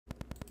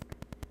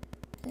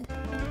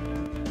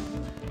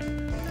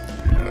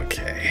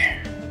Okay.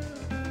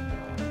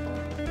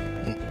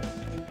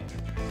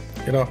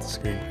 Get off the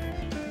screen.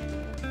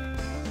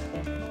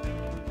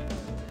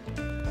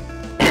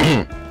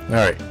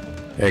 Alright.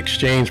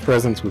 Exchange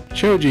presents with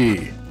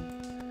Choji.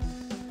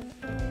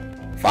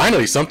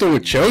 Finally, something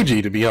with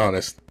Choji, to be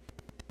honest.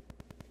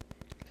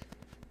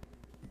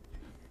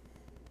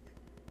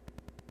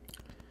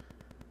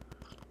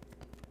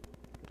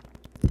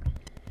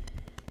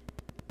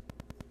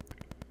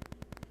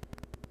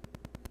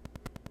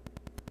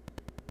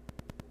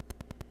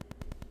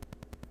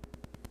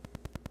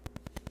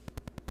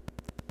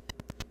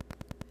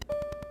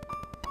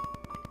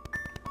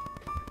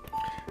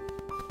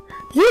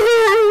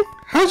 Yoo-hoo!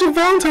 How's your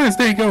Valentine's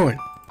Day going?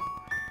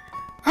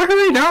 I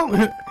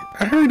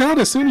hurried out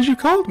as soon as you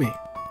called me.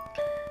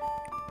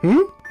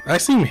 I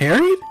seem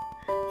harried?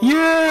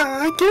 Yeah,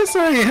 I guess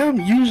I am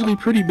usually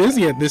pretty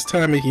busy at this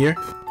time of year.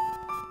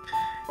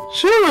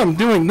 Sure, I'm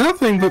doing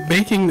nothing but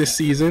baking this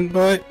season,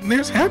 but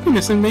there's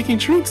happiness in making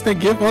treats that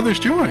give others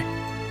joy.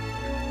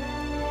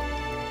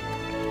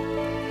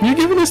 You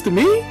giving this to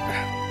me?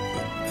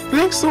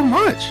 Thanks so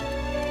much.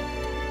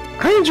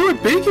 I enjoy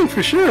baking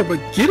for sure, but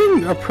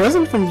getting a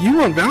present from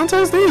you on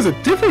Valentine's Day is a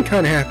different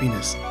kind of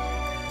happiness.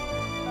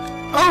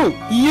 Oh,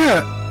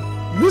 yeah.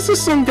 This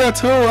is some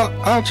gâteau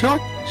au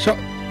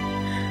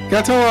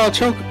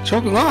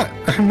chocolat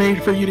I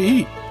made for you to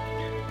eat.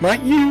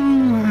 Might you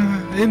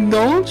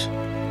indulge?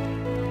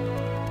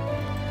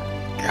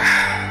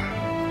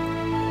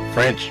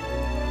 French.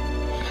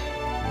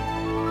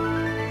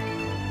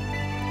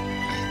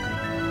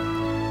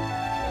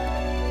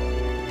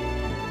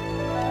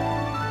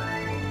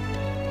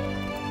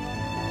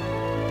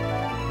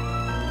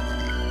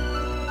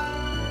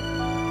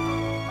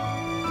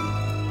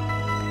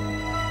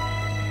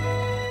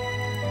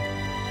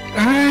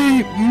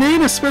 I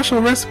made a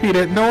special recipe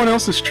that no one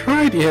else has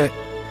tried yet.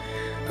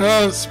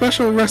 A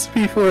special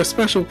recipe for a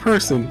special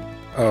person.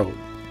 Oh.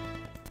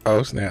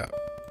 Oh, snap.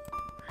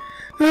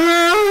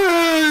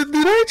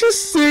 Did I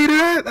just say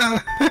that?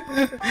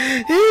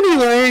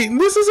 Anyway,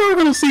 this is our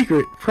little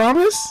secret.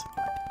 Promise?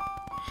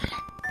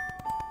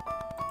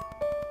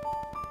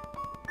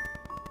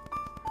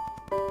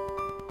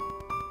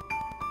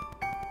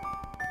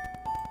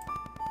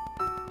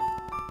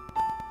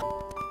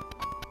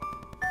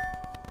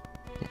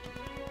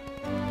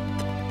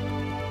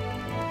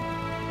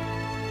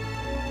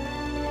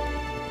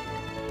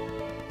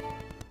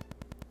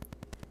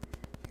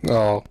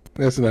 Oh,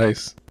 that's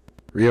nice.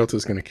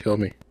 Ryota's gonna kill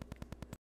me.